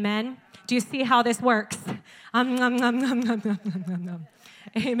 Amen? Do you see how this works? Amen.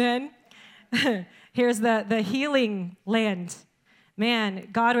 Here's the healing land. Man,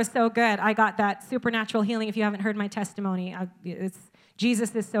 God was so good. I got that supernatural healing. If you haven't heard my testimony,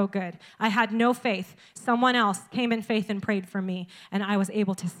 Jesus is so good. I had no faith. Someone else came in faith and prayed for me, and I was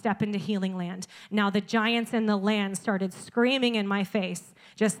able to step into healing land. Now the giants in the land started screaming in my face,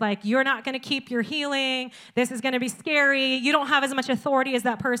 just like, you're not going to keep your healing. This is going to be scary. You don't have as much authority as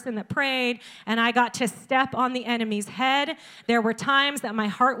that person that prayed. And I got to step on the enemy's head. There were times that my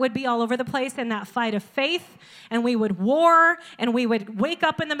heart would be all over the place in that fight of faith, and we would war, and we would wake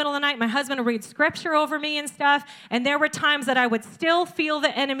up in the middle of the night. My husband would read scripture over me and stuff, and there were times that I would still feel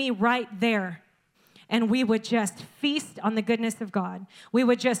the enemy right there. And we would just feast on the goodness of God. We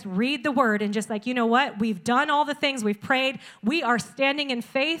would just read the word and just like, you know what? We've done all the things. We've prayed. We are standing in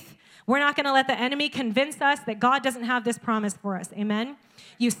faith. We're not going to let the enemy convince us that God doesn't have this promise for us. Amen?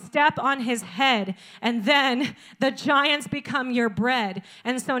 You step on his head, and then the giants become your bread.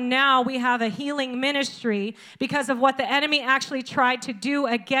 And so now we have a healing ministry because of what the enemy actually tried to do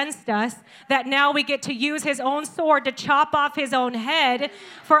against us, that now we get to use his own sword to chop off his own head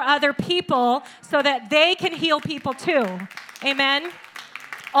for other people so that they can heal people too. Amen?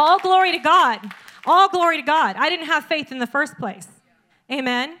 All glory to God. All glory to God. I didn't have faith in the first place.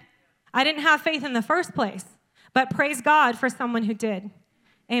 Amen? I didn't have faith in the first place, but praise God for someone who did.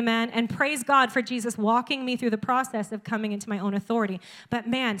 Amen. And praise God for Jesus walking me through the process of coming into my own authority. But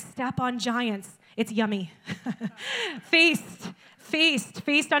man, step on giants. It's yummy. Feast, feast,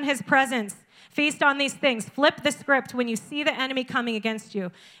 feast on his presence. Feast on these things. Flip the script when you see the enemy coming against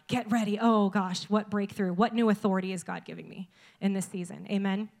you. Get ready. Oh gosh, what breakthrough. What new authority is God giving me in this season?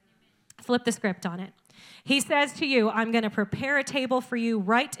 Amen. Flip the script on it. He says to you, I'm going to prepare a table for you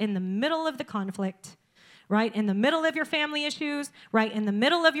right in the middle of the conflict, right in the middle of your family issues, right in the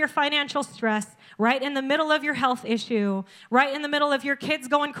middle of your financial stress, right in the middle of your health issue, right in the middle of your kids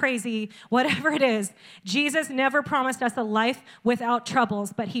going crazy, whatever it is. Jesus never promised us a life without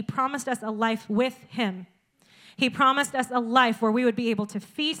troubles, but he promised us a life with him. He promised us a life where we would be able to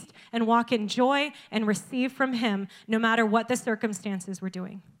feast and walk in joy and receive from him no matter what the circumstances we're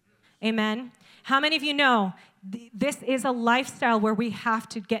doing. Amen. How many of you know this is a lifestyle where we have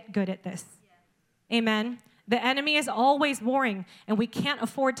to get good at this? Amen. The enemy is always warring, and we can't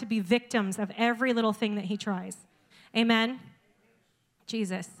afford to be victims of every little thing that he tries. Amen.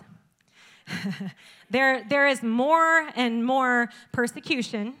 Jesus. There is more and more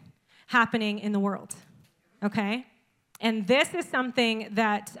persecution happening in the world. Okay? And this is something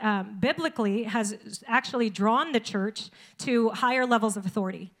that biblically has actually drawn the church to higher levels of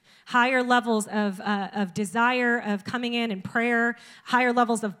authority. Higher levels of desire, of coming in and prayer, higher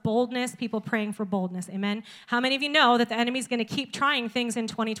levels of boldness, people praying for boldness, amen? How many of you know that the enemy's going to keep trying things in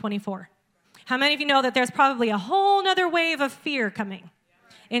 2024? How many of you know that there's probably a whole nother wave of fear coming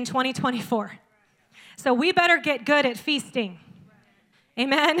in 2024? So we better get good at feasting,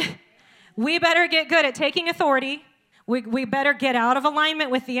 amen? We better get good at taking authority. We better get out of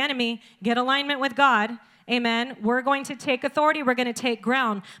alignment with the enemy, get alignment with God. Amen. We're going to take authority. We're going to take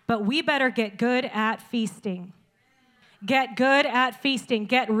ground. But we better get good at feasting. Get good at feasting.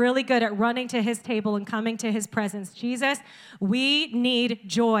 Get really good at running to his table and coming to his presence. Jesus, we need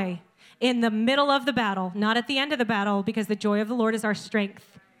joy in the middle of the battle, not at the end of the battle, because the joy of the Lord is our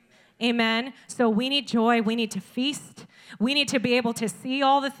strength. Amen. So we need joy. We need to feast. We need to be able to see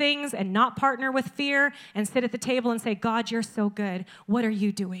all the things and not partner with fear and sit at the table and say, God, you're so good. What are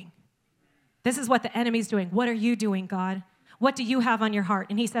you doing? This is what the enemy's doing. What are you doing, God? What do you have on your heart?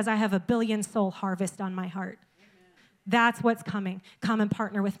 And he says, I have 1 billion soul harvest on my heart. That's what's coming. Come and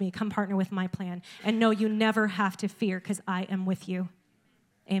partner with me. Come partner with my plan. And no, you never have to fear because I am with you.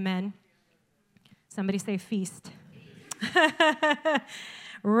 Amen. Somebody say feast.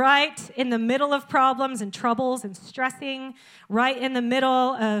 right in the middle of problems and troubles and stressing, right in the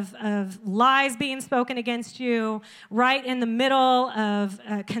middle of lies being spoken against you, right in the middle of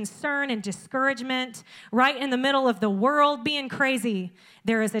concern and discouragement, right in the middle of the world being crazy,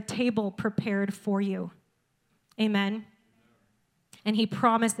 there is a table prepared for you. Amen. And he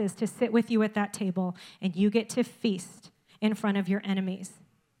promises to sit with you at that table, and you get to feast in front of your enemies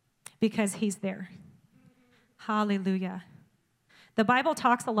because he's there. Hallelujah. The Bible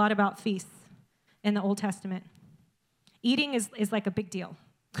talks a lot about feasts in the Old Testament. Eating is like a big deal,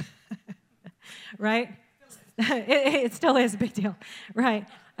 right? It still is a big deal, right?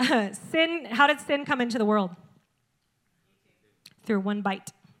 How did sin come into the world? Through one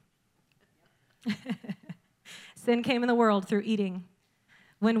bite. Sin came in the world through eating.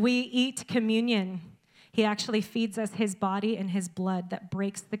 When we eat communion, he actually feeds us his body and his blood that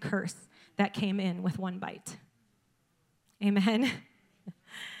breaks the curse that came in with one bite. Amen.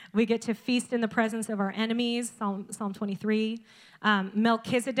 We get to feast in the presence of our enemies, Psalm 23.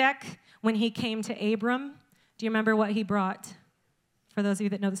 Melchizedek, when he came to Abram, do you remember what he brought? For those of you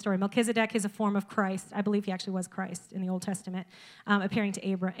that know the story, Melchizedek is a form of Christ. I believe he actually was Christ in the Old Testament, appearing to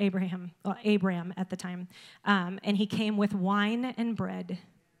Abraham at the time. And he came with wine and bread.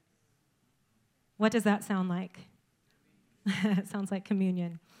 What does that sound like? It sounds like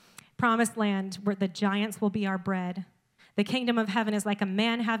communion. Promised land where the giants will be our bread. The kingdom of heaven is like a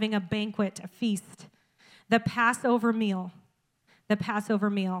man having a banquet, a feast. The Passover meal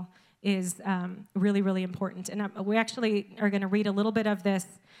is really, really important. And we actually are going to read a little bit of this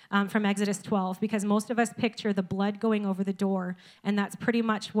from Exodus 12, because most of us picture the blood going over the door, and that's pretty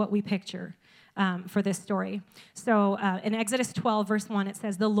much what we picture for this story. So in Exodus 12, verse 1, it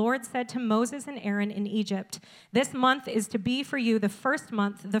says, "The Lord said to Moses and Aaron in Egypt, 'This month is to be for you the first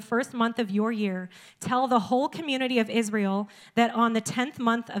month of your year. Tell the whole community of Israel that on the 10th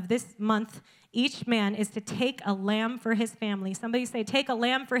month of this month, each man is to take a lamb for his family.'" Somebody say, "Take a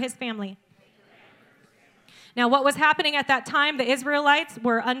lamb for his family." Now, what was happening at that time, the Israelites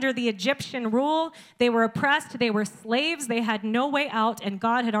were under the Egyptian rule. They were oppressed. They were slaves. They had no way out, and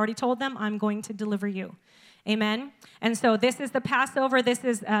God had already told them, "I'm going to deliver you." Amen? And so this is the Passover. This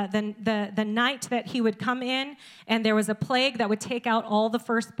is the night that he would come in, and there was a plague that would take out all the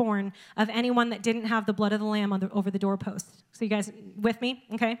firstborn of anyone that didn't have the blood of the lamb over the doorpost. So you guys with me?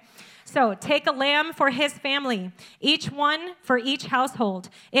 Okay. So take a lamb for his family, each one for each household.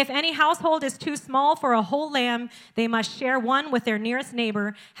 If any household is too small for a whole lamb, they must share one with their nearest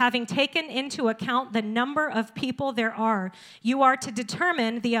neighbor, having taken into account the number of people there are. You are to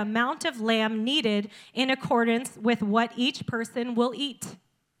determine the amount of lamb needed in accordance with what each person will eat.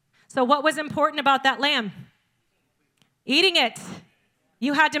 So what was important about that lamb? Eating it.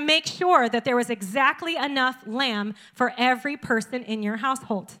 You had to make sure that there was exactly enough lamb for every person in your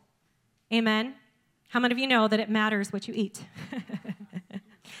household. Amen? How many of you know that it matters what you eat?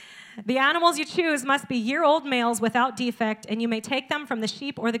 The animals you choose must be year-old males without defect, and you may take them from the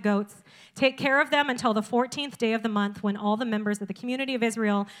sheep or the goats. Take care of them until the 14th day of the month, when all the members of the community of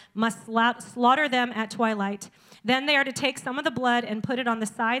Israel must slaughter them at twilight. Then they are to take some of the blood and put it on the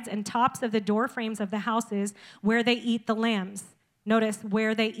sides and tops of the door frames of the houses where they eat the lambs. Notice,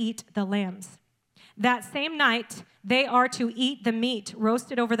 where they eat the lambs. That same night, they are to eat the meat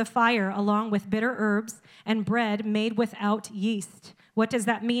roasted over the fire along with bitter herbs and bread made without yeast. What does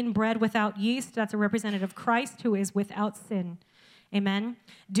that mean, bread without yeast? That's a representative of Christ who is without sin. Amen.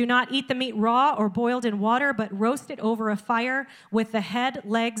 Do not eat the meat raw or boiled in water, but roast it over a fire with the head,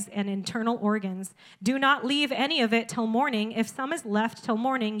 legs, and internal organs. Do not leave any of it till morning. If some is left till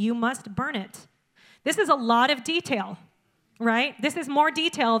morning, you must burn it. This is a lot of detail. Right? This is more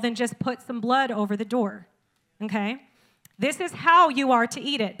detail than just put some blood over the door, okay? This is how you are to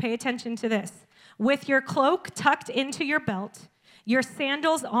eat it. Pay attention to this. With your cloak tucked into your belt, your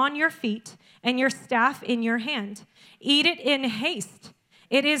sandals on your feet, and your staff in your hand. Eat it in haste.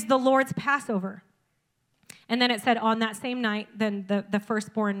 It is the Lord's Passover. And then it said on that same night, then the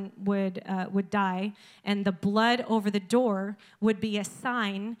firstborn would die, and the blood over the door would be a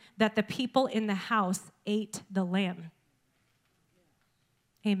sign that the people in the house ate the lamb.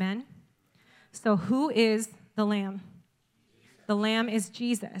 Amen. So who is the lamb? The lamb is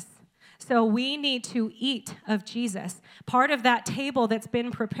Jesus. So we need to eat of Jesus. Part of that table that's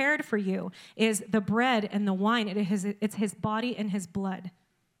been prepared for you is the bread and the wine. It's his body and his blood.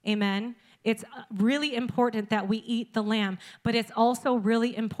 Amen. It's really important that we eat the lamb, but it's also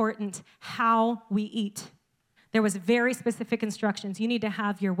really important how we eat. There was very specific instructions. You need to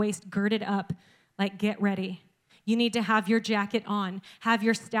have your waist girded up, like get ready. You need to have your jacket on, have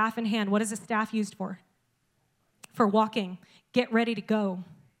your staff in hand. What is a staff used for? for walking. Get ready to go,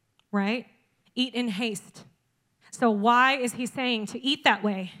 right? Eat in haste. So why is he saying to eat that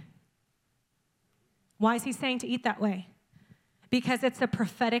way? Why is he saying to eat that way? Because it's a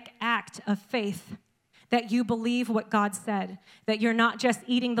prophetic act of faith that you believe what God said, that you're not just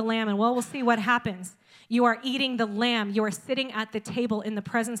eating the lamb and, well, we'll see what happens. You are eating the lamb. You are sitting at the table in the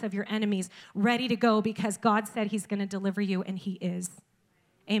presence of your enemies, ready to go because God said he's going to deliver you, and he is.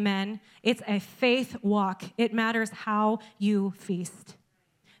 Amen. It's a faith walk. It matters how you feast.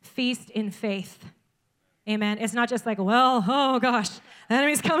 Feast in faith. Amen. It's not just like, well, oh gosh, the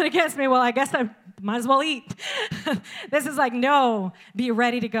enemy's coming against me. Well, I guess I might as well eat. This is like, no, be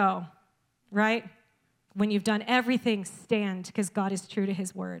ready to go, right? When you've done everything, stand, because God is true to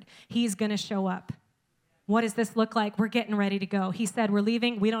his word. He's going to show up. What does this look like? We're getting ready to go. He said we're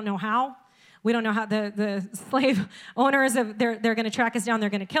leaving. We don't know how. We don't know how the slave owners, they're going to track us down. They're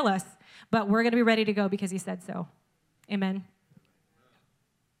going to kill us. But we're going to be ready to go because he said so. Amen.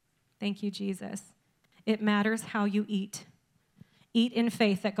 Thank you, Jesus. It matters how you eat. Eat in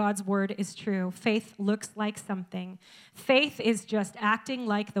faith that God's word is true. Faith looks like something. Faith is just acting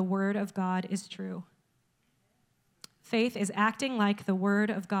like the word of God is true. Faith is acting like the word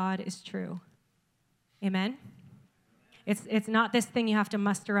of God is true. Amen? It's not this thing you have to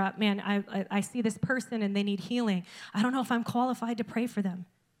muster up. Man, I see this person and they need healing. I don't know if I'm qualified to pray for them.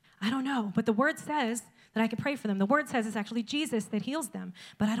 I don't know. But the word says that I can pray for them. The word says it's actually Jesus that heals them.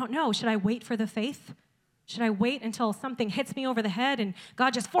 But I don't know. Should I wait for the faith? Should I wait until something hits me over the head and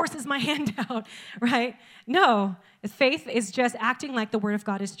God just forces my hand out, right? No. Faith is just acting like the word of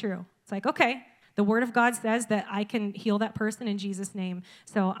God is true. It's like, okay, the word of God says that I can heal that person in Jesus' name.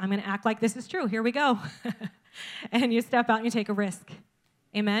 So I'm going to act like this is true. Here we go. And you step out and you take a risk.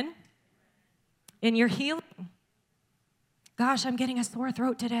 Amen? In your healing. Gosh, I'm getting a sore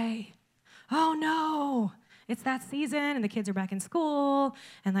throat today. Oh, no. It's that season, and the kids are back in school,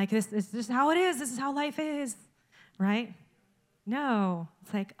 and like this is just how it is. This is how life is, right? No.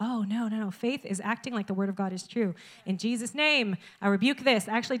 It's like, oh, no. Faith is acting like the word of God is true. In Jesus' name, I rebuke this.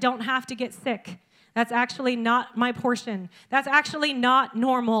 I actually don't have to get sick. That's actually not my portion. That's actually not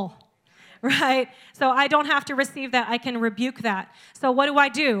normal, right? So I don't have to receive that. I can rebuke that. So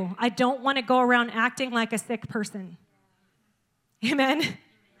what do? I don't want to go around acting like a sick person. Amen?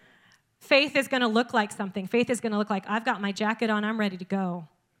 Faith is going to look like something. Faith is going to look like, I've got my jacket on, I'm ready to go.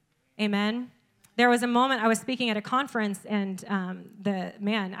 Amen? There was a moment I was speaking at a conference, and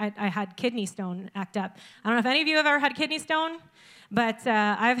I had kidney stone act up. I don't know if any of you have ever had kidney stone, but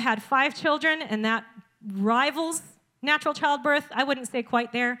I've had 5 children, and that rivals natural childbirth. I wouldn't say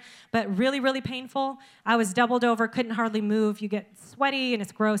quite there, but really, really painful. I was doubled over, couldn't hardly move. You get sweaty, and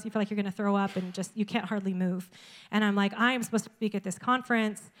it's gross. You feel like you're going to throw up, and just you can't hardly move. And I'm like, I am supposed to speak at this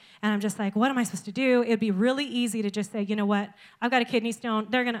conference, and I'm just like, what am I supposed to do? It'd be really easy to just say, you know what? I've got a kidney stone.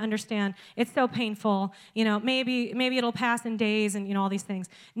 They're going to understand. It's so painful. You know, maybe it'll pass in days, and all these things.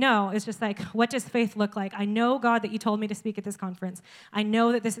 No, it's just like, what does faith look like? I know, God, that you told me to speak at this conference. I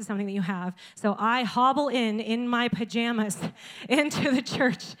know that this is something that you have. So I hobble in my pajamas into the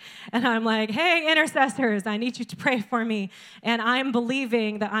church, and I'm like, hey, intercessors, I need you to pray for me, and I'm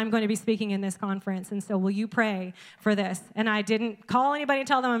believing that I'm going to be speaking in this conference, and so will you pray for this? And I didn't call anybody and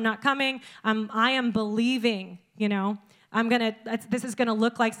tell them I'm not coming. I am believing, this is going to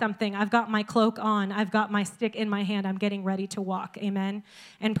look like something. I've got my cloak on. I've got my stick in my hand. I'm getting ready to walk. Amen.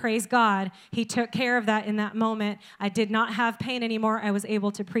 And praise God, he took care of that in that moment. I did not have pain anymore. I was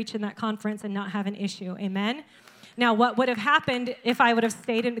able to preach in that conference and not have an issue. Amen. Now, what would have happened if I would have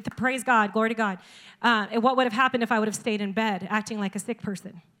stayed in, praise God, glory to God. What would have happened if I would have stayed in bed acting like a sick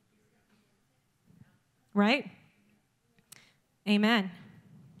person? Right? Amen.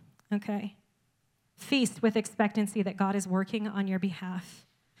 Okay. Feast with expectancy that God is working on your behalf.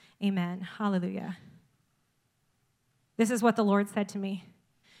 Amen. Hallelujah. This is what the Lord said to me.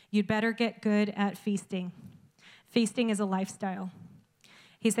 You'd better get good at feasting. Feasting is a lifestyle.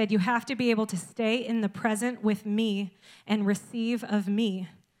 He said, you have to be able to stay in the present with me and receive of me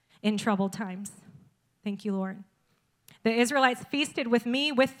in troubled times. Thank you, Lord. The Israelites feasted with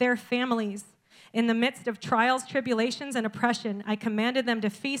me with their families. In the midst of trials, tribulations, and oppression, I commanded them to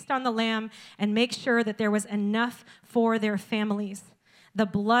feast on the lamb and make sure that there was enough for their families. The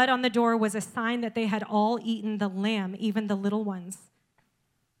blood on the door was a sign that they had all eaten the lamb, even the little ones.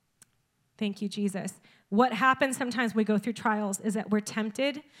 Thank you, Jesus. What happens sometimes when we go through trials is that we're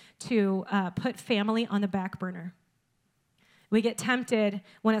tempted to put family on the back burner. We get tempted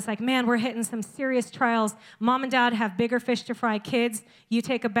when it's like, man, we're hitting some serious trials. Mom and dad have bigger fish to fry. Kids, you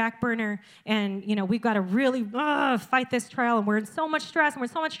take a back burner, and we've got to really fight this trial, and we're in so much stress, and we're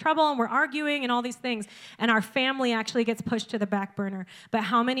in so much trouble, and we're arguing, and all these things. And our family actually gets pushed to the back burner. But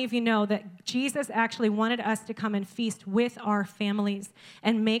how many of you know that Jesus actually wanted us to come and feast with our families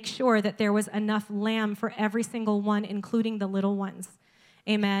and make sure that there was enough lamb for every single one, including the little ones?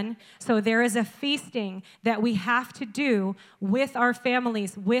 Amen. So there is a feasting that we have to do with our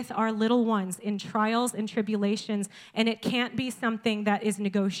families, with our little ones in trials and tribulations, and it can't be something that is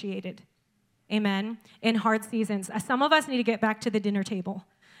negotiated. Amen. In hard seasons. Some of us need to get back to the dinner table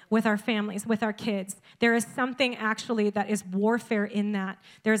with our families, with our kids. There is something actually that is warfare in that.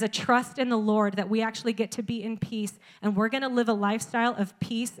 There's a trust in the Lord that we actually get to be in peace, and we're going to live a lifestyle of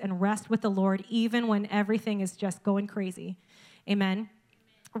peace and rest with the Lord even when everything is just going crazy. Amen.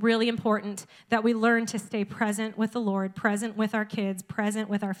 Really important that we learn to stay present with the Lord, present with our kids, present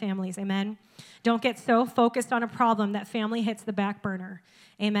with our families. Amen. Don't get so focused on a problem that family hits the back burner.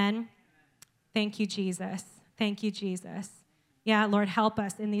 Amen. Thank you, Jesus. Thank you, Jesus. Yeah, Lord, help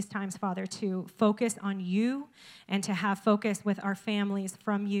us in these times, Father, to focus on you and to have focus with our families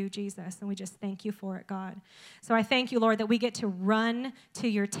from you, Jesus. And we just thank you for it, God. So I thank you, Lord, that we get to run to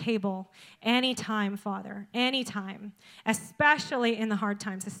your table anytime, Father, anytime, especially in the hard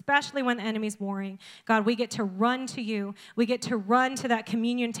times, especially when the enemy's warring. God, we get to run to you. We get to run to that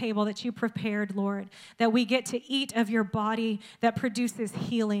communion table that you prepared, Lord, that we get to eat of your body that produces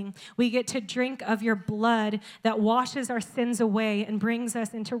healing. We get to drink of your blood that washes our sins away and brings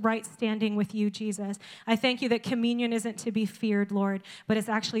us into right standing with you, Jesus. I thank you that communion isn't to be feared, Lord, but it's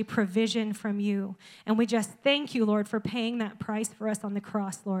actually provision from you. And we just thank you, Lord, for paying that price for us on the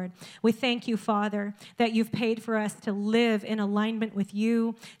cross, Lord. We thank you, Father, that you've paid for us to live in alignment with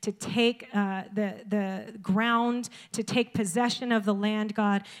you, to take the ground, to take possession of the land,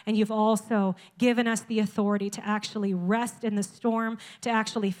 God, and you've also given us the authority to actually rest in the storm, to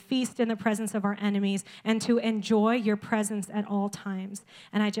actually feast in the presence of our enemies, and to enjoy your presence at all times.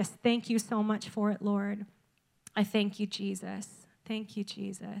 And I just thank you so much for it, Lord. I thank you, Jesus. Thank you,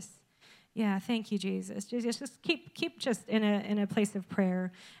 Jesus. Yeah, thank you, Jesus. Just keep just in a place of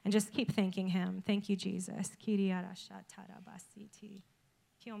prayer and just keep thanking him. Thank you, Jesus. Thank you,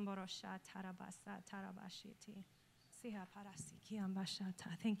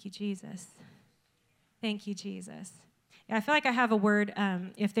 Jesus. Thank you, Jesus. Yeah, I feel like I have a word.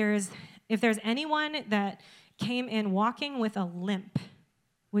 If there's anyone that came in walking with a limp,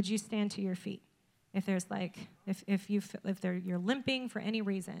 would you stand to your feet? If there's if you're limping for any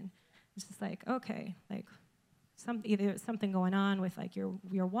reason, it's just like, okay, like either something going on with like your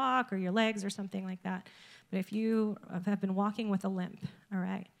walk or your legs or something like that. But if you have been walking with a limp, all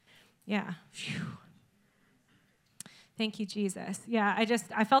right, yeah. Whew. Thank you, Jesus. Yeah,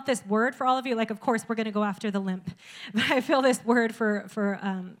 I felt this word for all of you. Like, of course, we're going to go after the limp, but I feel this word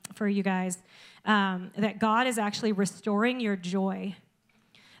for you guys that God is actually restoring your joy.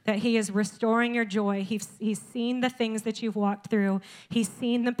 That he is restoring your joy. He's seen the things that you've walked through. He's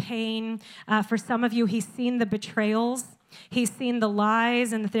seen the pain. For some of you, he's seen the betrayals. He's seen the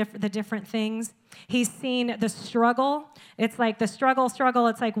lies and the different things. He's seen the struggle. It's like the struggle.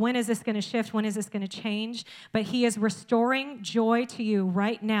 It's like, when is this going to shift? When is this going to change? But he is restoring joy to you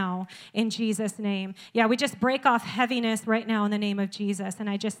right now in Jesus' name. Yeah, we just break off heaviness right now in the name of Jesus. And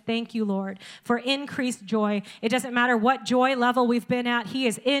I just thank you, Lord, for increased joy. It doesn't matter what joy level we've been at. He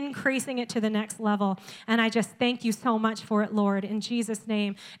is increasing it to the next level. And I just thank you so much for it, Lord, in Jesus'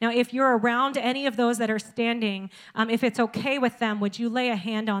 name. Now, if you're around any of those that are standing, if it's okay with them, would you lay a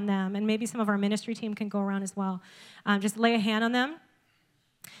hand on them? And maybe some of our ministry team can go around as well. Just lay a hand on them,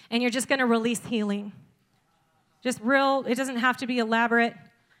 and you're just going to release healing. Just real, it doesn't have to be elaborate.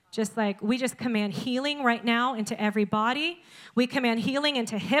 Just like we just command healing right now into every body. We command healing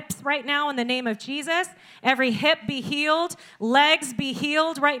into hips right now in the name of Jesus. Every hip be healed. Legs be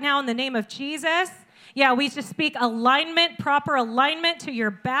healed right now in the name of Jesus. Yeah, we just speak alignment, proper alignment to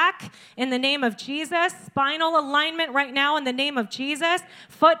your back in the name of Jesus. Spinal alignment right now in the name of Jesus.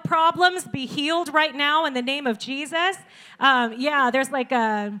 Foot problems be healed right now in the name of Jesus. There's like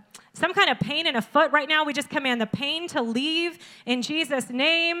some kind of pain in a foot right now. We just command the pain to leave in Jesus'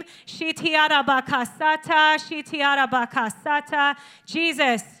 name. Shitiara bakasata, shitiara bakasata.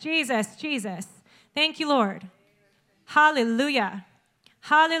 Jesus, Jesus, Jesus. Thank you, Lord. Hallelujah.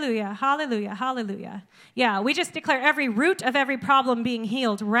 Hallelujah, hallelujah, hallelujah. Yeah, we just declare every root of every problem being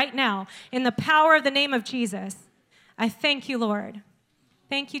healed right now in the power of the name of Jesus. I thank you, Lord.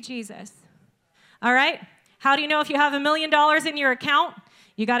 Thank you, Jesus. All right, how do you know if you have $1 million in your account?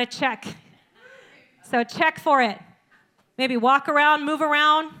 You got to check. So check for it. Maybe walk around, move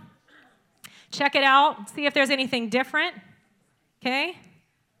around, check it out, see if there's anything different, okay?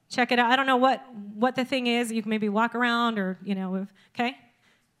 Check it out. I don't know what the thing is. You can maybe walk around or, okay?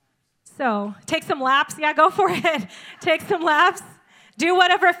 So take some laps. Yeah, go for it. Take some laps. Do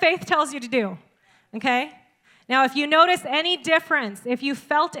whatever faith tells you to do, okay? Now, if you notice any difference, if you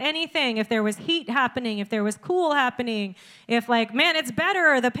felt anything, if there was heat happening, if there was cool happening, if man, it's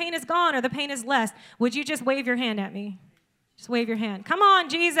better, or the pain is gone, or the pain is less, would you just wave your hand at me? Just wave your hand. Come on,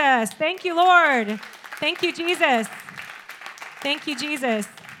 Jesus. Thank you, Lord. Thank you, Jesus. Thank you, Jesus.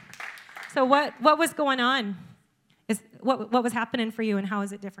 So what was going on? What was happening for you, and how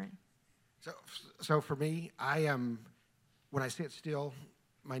is it different? So for me, when I sit still,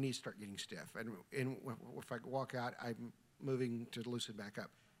 my knees start getting stiff. And if I walk out, I'm moving to loosen back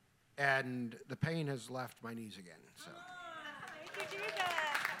up. And the pain has left my knees again. So. Thank you, Jesus.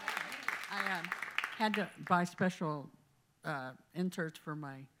 I had to buy special inserts for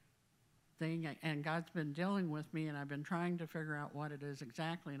my thing, and God's been dealing with me, and I've been trying to figure out what it is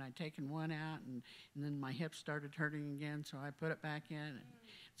exactly, and I'd taken one out, and then my hips started hurting again, so I put it back in. And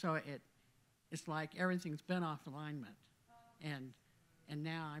so it's like everything's been off alignment. And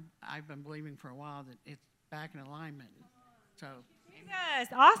now I've been believing for a while that it's back in alignment. So. Yes,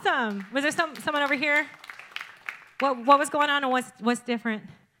 awesome. Was there someone over here? What was going on, and what's different?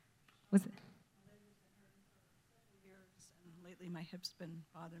 Was it? And lately my hip's been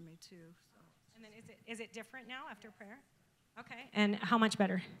bothering me too. So. And then is it different now after prayer? Okay. And how much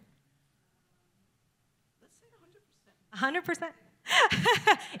better? Let's say 100%.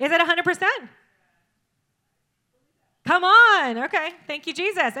 Is it 100%? Come on. Okay. Thank you,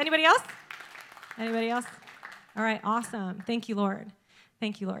 Jesus. Anybody else? Anybody else? All right. Awesome. Thank you, Lord.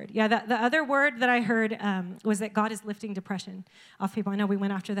 Thank you, Lord. Yeah, the other word that I heard was that God is lifting depression off people. I know we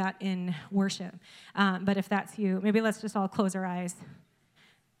went after that in worship. But if that's you, maybe let's just all close our eyes.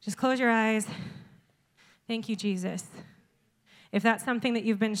 Just close your eyes. Thank you, Jesus. If that's something that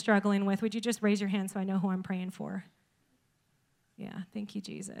you've been struggling with, would you just raise your hand so I know who I'm praying for? Yeah. Thank you,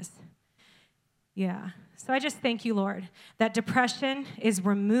 Jesus. Yeah. So I just thank you, Lord, that depression is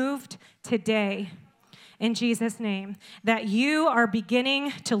removed today in Jesus' name, that you are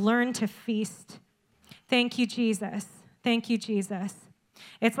beginning to learn to feast. Thank you, Jesus. Thank you, Jesus.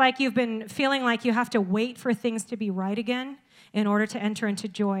 It's like you've been feeling like you have to wait for things to be right again in order to enter into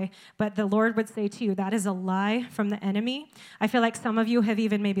joy. But the Lord would say to you, that is a lie from the enemy. I feel like some of you have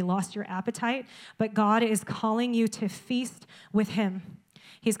even maybe lost your appetite, but God is calling you to feast with him.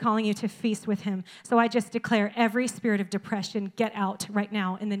 He's calling you to feast with him. So I just declare every spirit of depression, get out right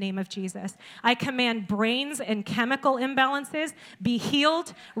now in the name of Jesus. I command brains and chemical imbalances be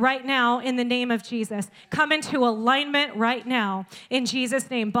healed right now in the name of Jesus. Come into alignment right now in Jesus'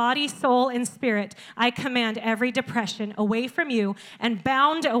 name. Body, soul, and spirit. I command every depression away from you and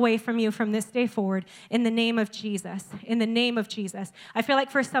bound away from you from this day forward in the name of Jesus. In the name of Jesus. I feel like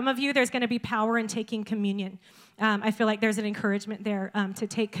for some of you, there's going to be power in taking communion. I feel like there's an encouragement there to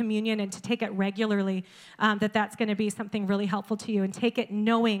take communion and to take it regularly, that's going to be something really helpful to you. And take it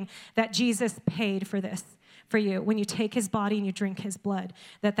knowing that Jesus paid for this for you. When you take his body and you drink his blood,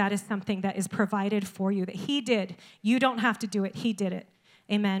 that is something that is provided for you, that he did. You don't have to do it. He did it.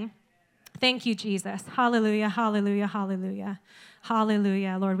 Amen. Thank you, Jesus. Hallelujah, hallelujah, hallelujah.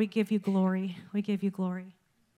 Hallelujah. Lord, we give you glory. We give you glory.